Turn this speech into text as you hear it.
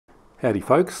Howdy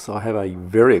folks, I have a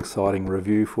very exciting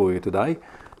review for you today.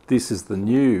 This is the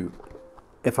new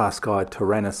FrSKY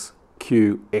Taranis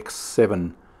Q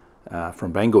X7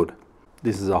 from Banggood.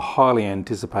 This is a highly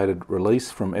anticipated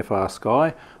release from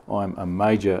FrSKY. I'm a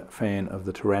major fan of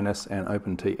the Taranis and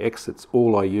OpenTX. It's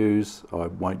all I use. I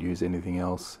won't use anything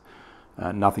else.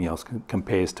 Nothing else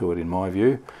compares to it in my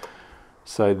view.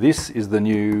 So this is the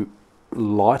new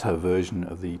lighter version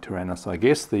of the Taranis, I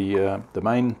guess. The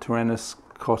main Taranis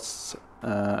costs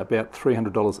about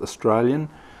 $300 Australian,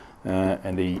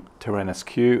 and the Taranis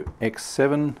Q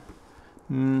X7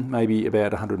 maybe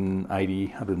about $180,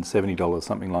 $170,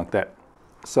 something like that.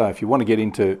 So if you want to get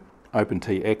into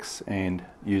OpenTX and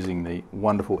using the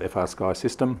wonderful FrSKY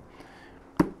system,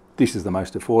 this is the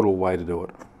most affordable way to do it.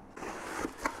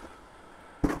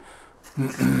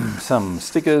 Some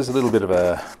stickers, a little bit of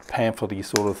a pamphlet-y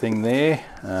sort of thing there,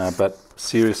 but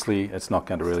seriously it's not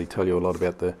going to really tell you a lot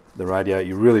about the radio.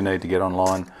 You really need to get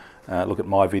online, look at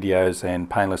my videos and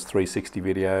Painless 360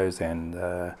 videos and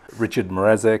Richard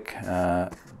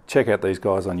Mrazek. Check out these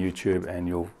guys on YouTube and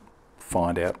you'll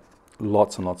find out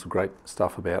lots and lots of great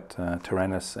stuff about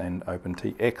Taranis and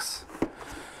OpenTX.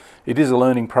 It is a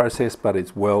learning process, but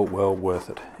it's well worth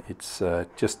it. It's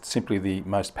just simply the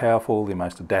most powerful, the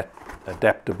most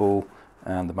adaptable,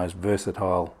 and the most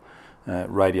versatile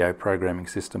radio programming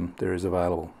system there is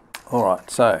available. Alright,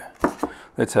 so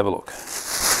let's have a look.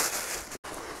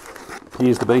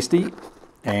 Here's the beastie,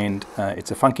 and it's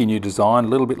a funky new design, a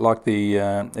little bit like the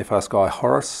FrSKY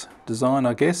Horus design,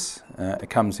 I guess.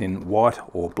 It comes in white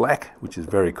or black, which is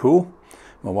very cool.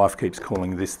 My wife keeps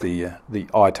calling this the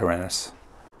iTaranis.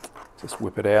 Just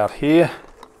whip it out here.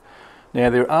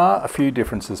 Now there are a few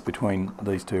differences between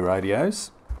these two radios.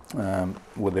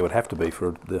 Well, there would have to be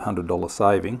for the $100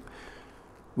 saving.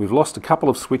 We've lost a couple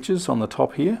of switches on the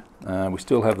top here. We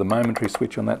still have the momentary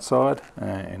switch on that side,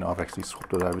 and I've actually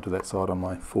swapped it over to that side on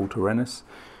my full Taranis.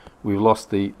 We've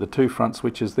lost the two front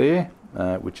switches there,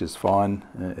 which is fine.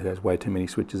 It has way too many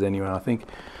switches anyway, I think.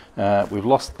 We've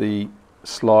lost the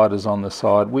sliders on the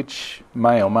side, which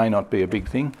may or may not be a big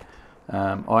thing.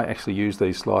 I actually use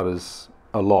these sliders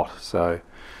a lot, so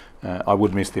I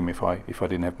would miss them if I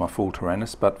didn't have my full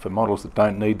Taranis, but for models that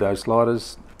don't need those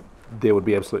sliders, there would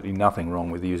be absolutely nothing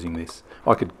wrong with using this.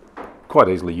 I could quite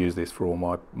easily use this for all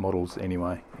my models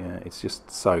anyway. It's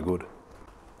just so good.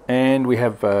 And we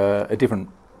have a different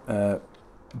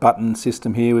button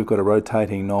system here. We've got a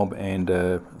rotating knob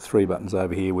and 3 buttons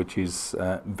over here, which is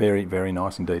very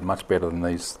nice indeed, much better than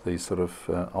these sort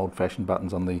of old-fashioned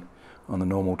buttons on the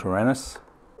normal Taranis.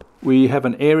 We have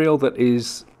an aerial that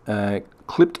is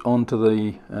clipped onto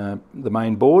the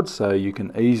main board, so you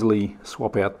can easily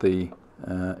swap out the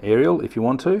aerial if you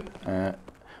want to.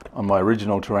 On my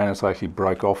original Taranis I actually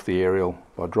broke off the aerial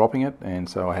by dropping it, and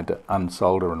so I had to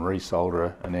unsolder and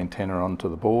resolder an antenna onto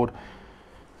the board,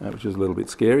 which was a little bit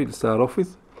scary to start off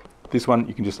with. This one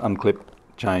you can just unclip,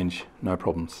 change, no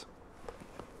problems.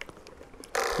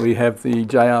 We have the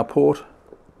JR port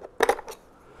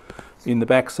in the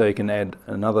back, so you can add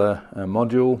another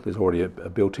module. There's already a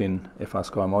built-in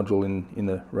FrSKY module in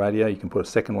the radio. You can put a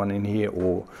second one in here,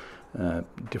 or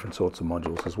different sorts of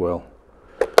modules as well.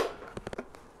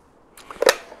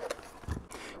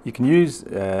 You can use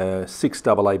 6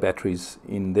 AA batteries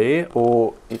in there,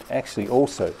 or it actually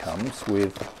also comes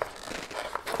with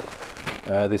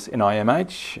this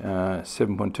NIMH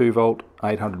 7.2 volt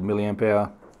 800 milliamp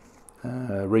hour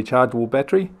rechargeable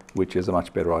battery, which is a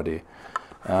much better idea.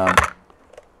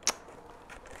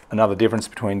 Another difference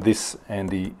between this and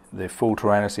the full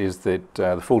Taranis is that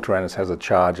the full Taranis has a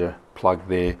charger plug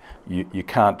there. You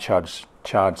can't charge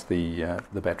the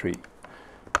battery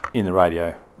in the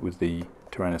radio with the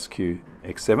Taranis Q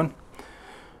X7.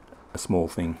 A small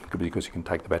thing, because you can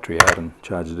take the battery out and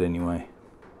charge it anyway.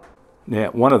 Now,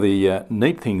 one of the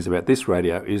neat things about this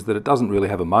radio is that it doesn't really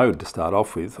have a mode to start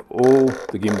off with. All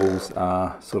the gimbals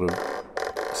are sort of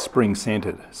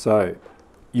spring-centered, so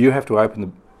you have to open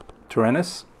the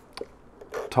Taranis,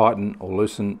 tighten or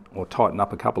loosen or tighten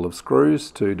up a couple of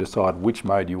screws to decide which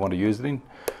mode you want to use it in.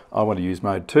 I want to use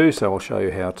mode 2, so I'll show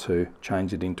you how to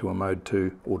change it into a mode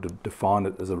 2, or to define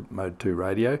it as a mode 2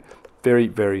 radio.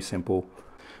 Very simple.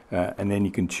 And then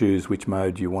you can choose which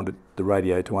mode you want the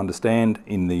radio to understand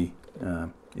in the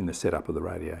setup of the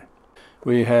radio.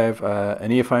 We have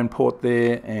an earphone port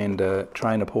there and a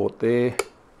trainer port there,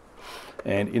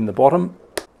 and in the bottom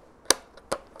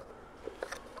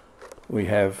we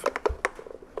have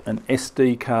an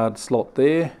SD card slot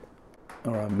there,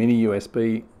 or a mini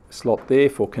USB slot there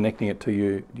for connecting it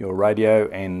to your radio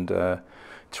and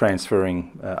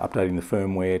transferring, updating the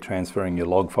firmware, transferring your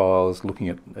log files, looking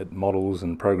at models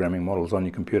and programming models on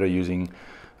your computer using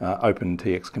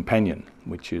OpenTX Companion,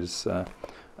 which is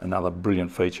another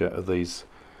brilliant feature of these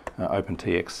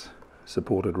OpenTX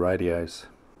supported radios.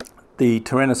 The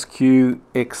Taranis Q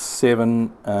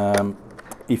X7,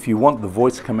 if you want the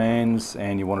voice commands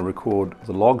and you want to record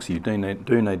the logs, you do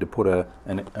need to put a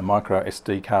micro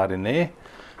SD card in there.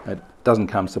 It doesn't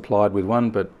come supplied with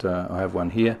one, but I have one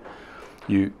here.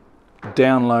 You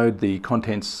download the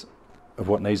contents of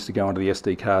what needs to go onto the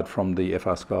SD card from the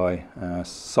FrSKY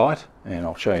site, and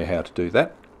I'll show you how to do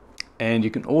that. And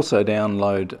you can also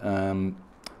download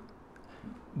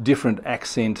different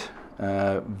accent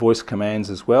voice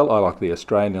commands as well. I like the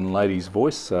Australian lady's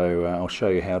voice, so I'll show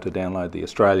you how to download the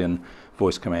Australian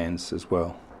voice commands as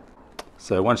well.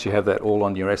 So once you have that all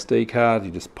on your SD card, you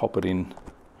just pop it in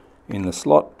the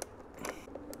slot,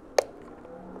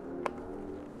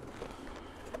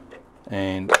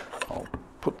 and I'll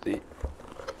put the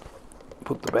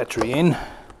battery in.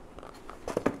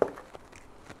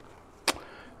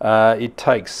 It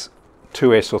takes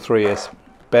 2S or 3S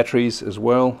batteries as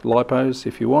well, LiPos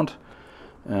if you want.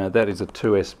 That is a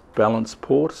 2S balance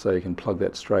port, so you can plug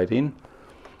that straight in.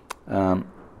 Now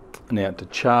to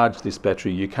charge this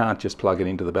battery, you can't just plug it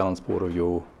into the balance port of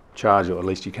your charger, or at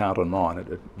least you can't on mine.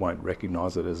 It won't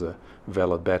recognise it as a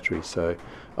valid battery, so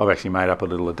I've actually made up a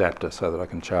little adapter so that I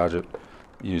can charge it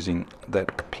using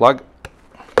that plug.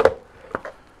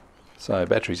 So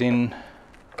battery's in.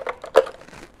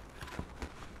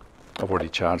 I've already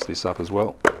charged this up as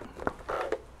well.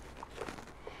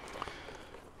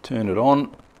 Turn it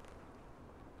on.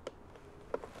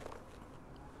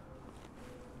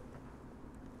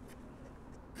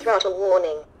 Throttle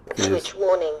warning. Switch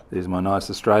warning. There's my nice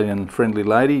Australian friendly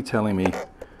lady telling me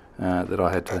that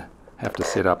I have to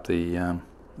set up the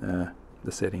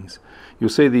settings. You'll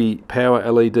see the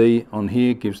power LED on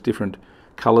here gives different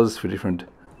colours for different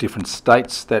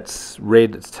states. That's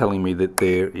red. It's telling me that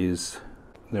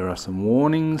there are some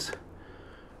warnings.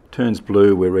 Turns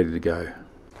blue. We're ready to go.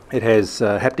 It has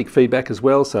haptic feedback as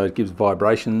well, so it gives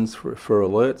vibrations for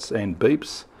alerts and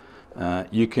beeps.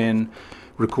 You can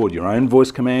record your own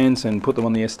voice commands and put them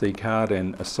on the SD card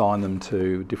and assign them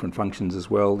to different functions as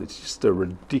well. It's just a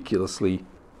ridiculously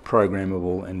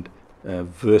programmable and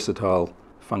versatile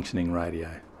functioning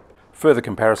radio. Further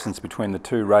comparisons between the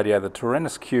two radio. The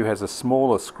Taranis Q has a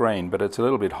smaller screen, but it's a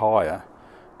little bit higher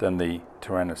than the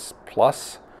Taranis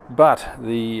Plus. But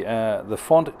the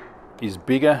font is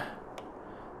bigger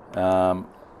on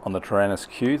the Taranis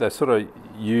Q. They sort of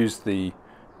use the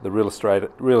real estate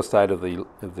of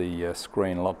the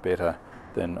screen a lot better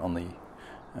than on the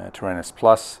Taranis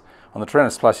Plus. On the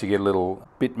Taranis Plus you get a little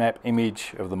bitmap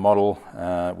image of the model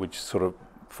which sort of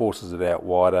forces it out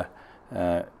wider.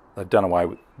 They've done away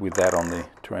with that on the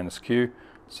Taranis Q,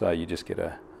 so you just get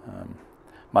a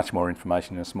much more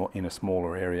information in a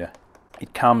smaller area.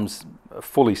 It comes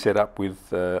fully set up with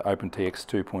OpenTX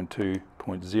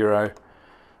 2.2.0,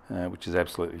 which is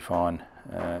absolutely fine.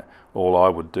 All I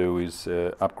would do is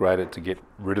upgrade it to get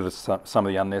rid of some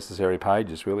of the unnecessary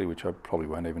pages, really, which I probably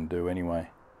won't even do anyway.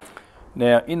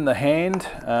 Now, in the hand,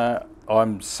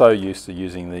 I'm so used to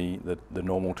using the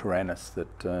normal Taranis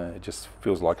that it just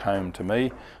feels like home to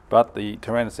me. But the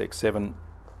Taranis X7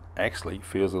 actually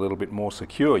feels a little bit more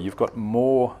secure. You've got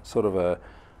more sort of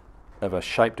a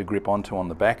shape to grip onto on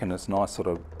the back, and it's nice sort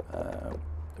of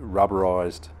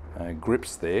rubberized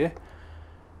grips there.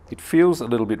 It feels a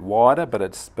little bit wider, but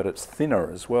it's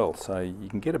thinner as well, so you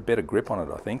can get a better grip on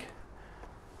it, I think.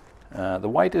 The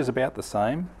weight is about the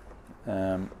same.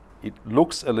 It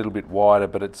looks a little bit wider,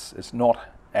 but it's not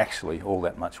actually all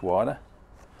that much wider.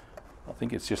 I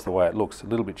think it's just the way it looks, a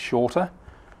little bit shorter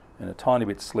and a tiny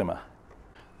bit slimmer.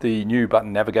 The new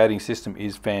button navigating system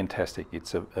is fantastic.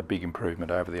 It's a big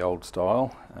improvement over the old style,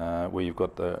 where you've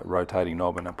got the rotating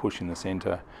knob and a push in the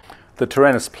centre. The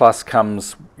Taranis Plus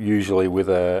comes usually with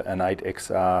an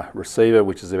 8XR receiver,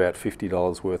 which is about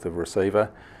 $50 worth of receiver,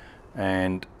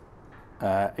 and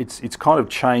it's kind of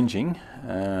changing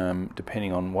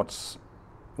depending on what's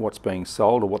being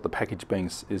sold or what the package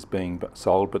is being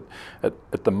sold. But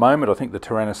at the moment, I think the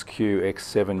Taranis Q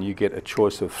X7, you get a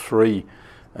choice of 3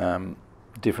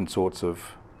 different sorts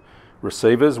of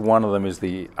receivers. One of them is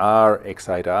the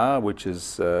RX8R, which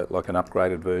is like an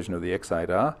upgraded version of the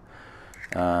X8R.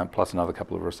 Plus another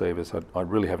couple of receivers. I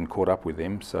really haven't caught up with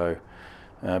them, so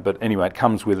but anyway, it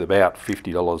comes with about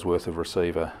 $50 worth of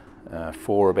receiver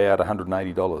for about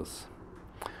 $180.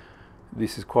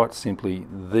 This is quite simply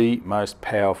the most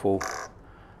powerful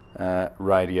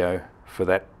radio for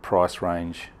that price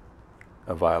range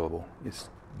available. It's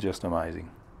just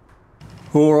amazing.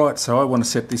 Alright, so I want to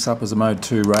set this up as a mode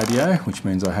 2 radio, which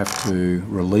means I have to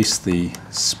release the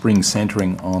spring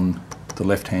centering on the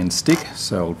left hand stick.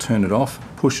 So I'll turn it off,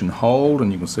 push and hold,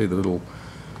 and you can see the little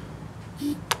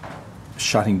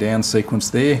shutting down sequence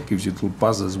there. Gives you a little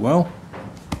buzz as well.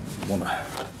 I want to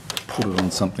put it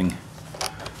on something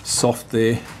soft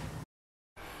there.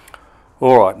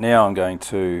 Alright, now I'm going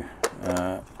to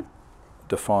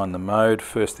define the mode.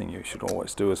 First thing you should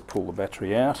always do is pull the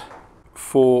battery out.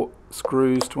 4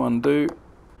 screws to undo,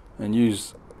 and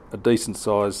use a decent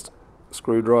sized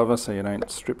screwdriver so you don't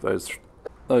strip those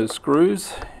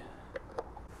screws.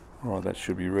 Alright, that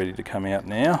should be ready to come out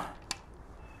now.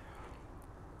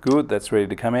 Good, that's ready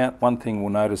to come out. One thing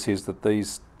we'll notice is that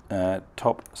these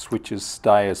top switches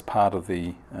stay as part of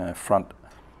the front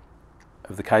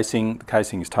of the casing. The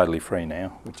casing is totally free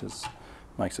now, which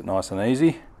makes it nice and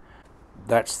easy.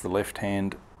 That's the left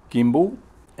hand gimbal,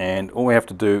 and all we have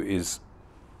to do is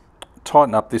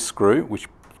tighten up this screw, which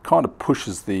kind of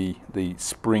pushes the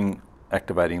spring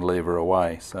activating lever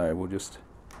away. So we'll just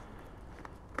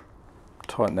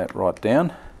tighten that right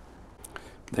down.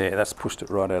 There, that's pushed it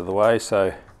right out of the way.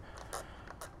 So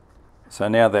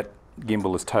now that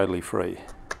gimbal is totally free.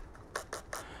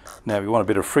 Now we want a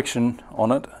bit of friction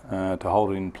on it to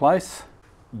hold it in place.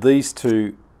 These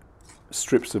two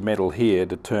strips of metal here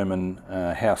determine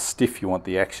how stiff you want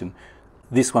the action.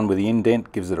 This one with the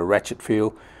indent gives it a ratchet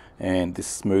feel, and this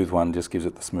smooth one just gives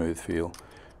it the smooth feel.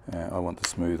 I want the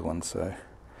smooth one, so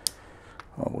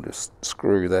I will just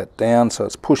screw that down so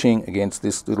it's pushing against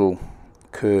this little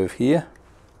curve here.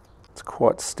 It's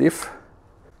quite stiff.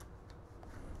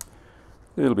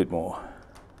 A little bit more.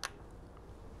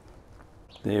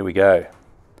 There we go.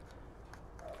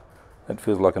 That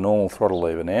feels like a normal throttle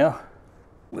lever now.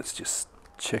 Let's just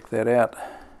check that out.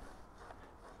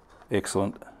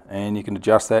 Excellent. And you can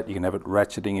adjust that. You can have it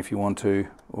ratcheting if you want to,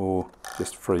 or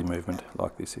just free movement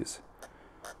like this is.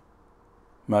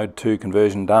 Mode 2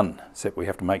 conversion done, except we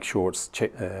have to make sure it's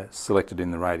selected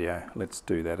in the radio. Let's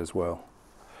do that as well.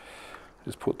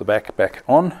 Just put the back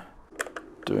on.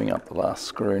 Doing up the last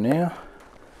screw now.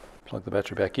 Plug the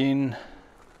battery back in.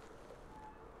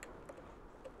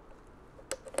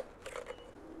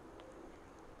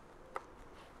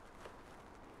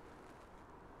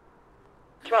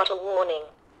 Throttle warning.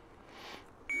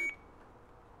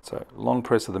 So long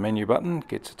press of the menu button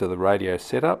gets to the radio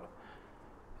setup,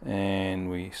 and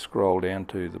we scroll down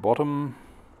to the bottom.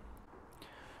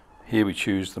 Here we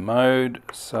choose the mode,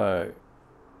 so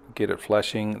get it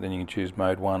flashing, then you can choose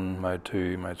mode 1, mode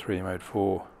 2, mode 3, mode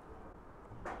 4.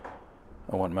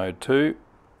 I want mode 2,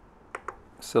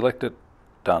 select it,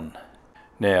 done.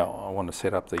 Now I want to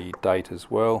set up the date as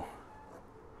well.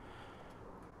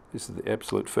 This is the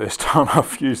absolute first time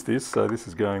I've used this, so this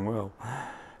is going well.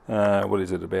 What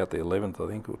is it, about the 11th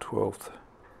I think, or 12th.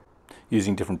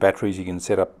 Using different batteries you can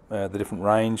set up the different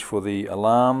range for the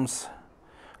alarms,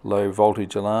 low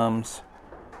voltage alarms,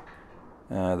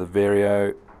 the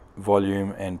vario,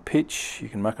 volume and pitch you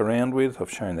can muck around with. I've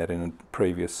shown that in a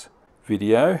previous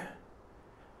video.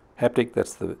 Haptic,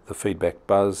 that's the feedback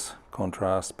buzz,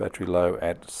 contrast, battery low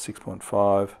at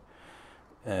 6.5.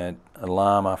 And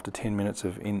alarm after 10 minutes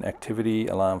of inactivity,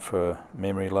 alarm for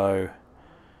memory low,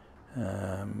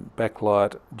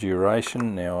 backlight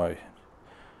duration. Now I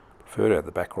prefer to have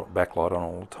the backlight on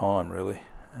all the time really,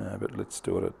 but let's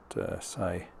do it at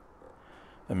say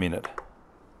a minute.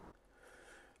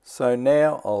 So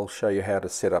now I'll show you how to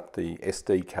set up the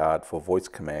SD card for voice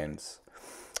commands,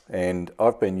 and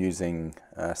I've been using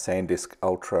SanDisk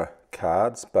Ultra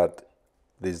cards, but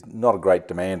there's not a great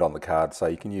demand on the card, so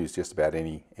you can use just about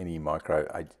any micro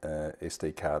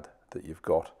SD card that you've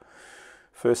got.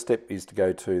 First step is to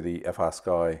go to the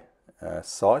FrSKY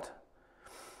site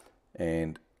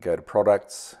and go to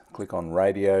products, click on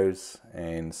radios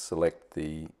and select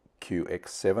the Q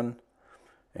X7,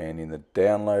 and in the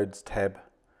downloads tab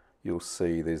you'll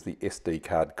see there's the SD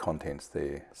card contents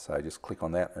there, so just click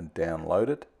on that and download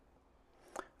it.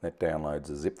 That downloads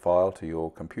a zip file to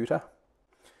your computer.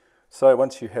 So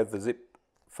once you have the zip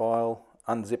file,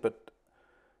 unzip it,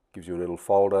 gives you a little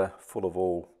folder full of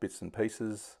all bits and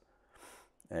pieces,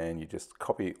 and you just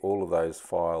copy all of those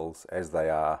files as they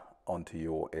are onto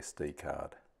your SD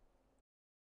card.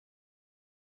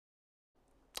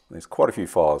 There's quite a few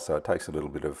files, so it takes a little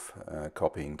bit of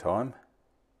copying time,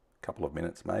 a couple of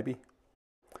minutes maybe.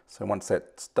 So once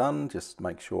that's done, just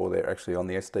make sure they're actually on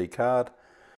the SD card.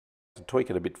 To tweak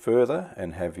it a bit further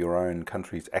and have your own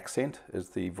country's accent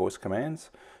as the voice commands,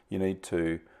 you need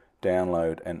to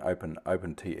download and open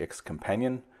OpenTX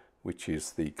Companion, which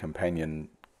is the companion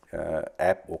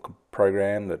app or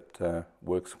program that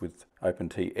works with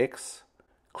OpenTX.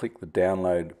 click the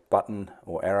download button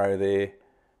or arrow there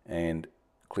and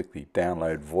click the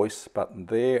download voice button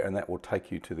there, and that will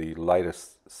take you to the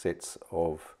latest sets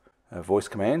of voice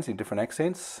commands in different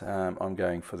accents. I'm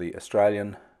going for the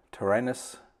Australian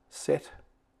Taranis set.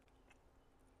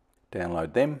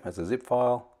 Download them as a zip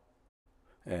file,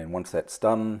 and once that's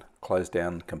done, close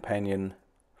down Companion,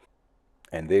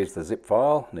 and there's the zip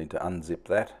file. Need to unzip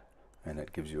that, and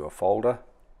it gives you a folder.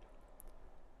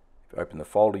 If you open the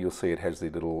folder, you'll see it has the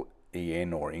little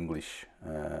EN or English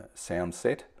sound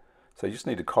set. So you just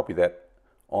need to copy that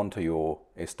onto your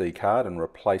SD card and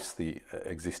replace the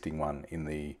existing one in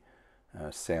the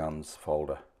sounds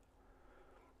folder.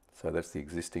 So that's the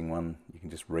existing one. You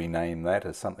can just rename that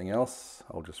as something else.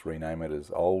 I'll just rename it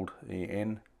as old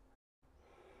EN.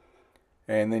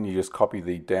 And then you just copy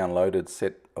the downloaded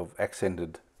set of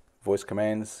accented voice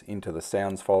commands into the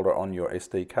sounds folder on your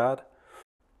SD card.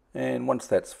 And once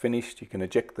that's finished, you can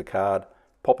eject the card,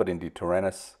 pop it into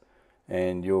Taranis,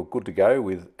 and you're good to go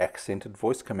with accented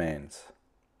voice commands.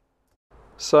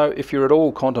 So if you're at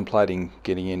all contemplating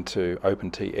getting into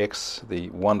OpenTX, the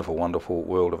wonderful, wonderful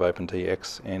world of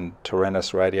OpenTX and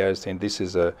Taranis radios, then this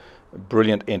is a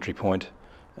brilliant entry point.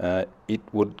 It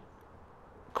would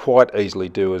quite easily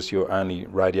do as your only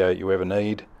radio you ever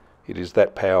need. It is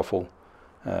that powerful.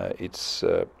 It's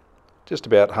just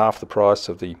about half the price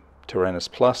of the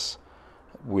Taranis Plus,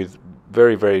 with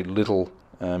very, very little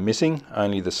missing,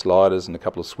 only the sliders and a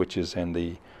couple of switches and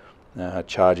the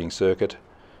charging circuit.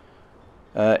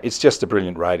 It's just a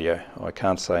brilliant radio. I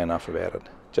can't say enough about it.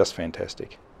 Just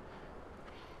fantastic.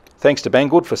 Thanks to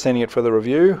Banggood for sending it for the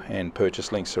review, and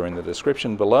purchase links are in the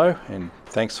description below, and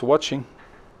thanks for watching.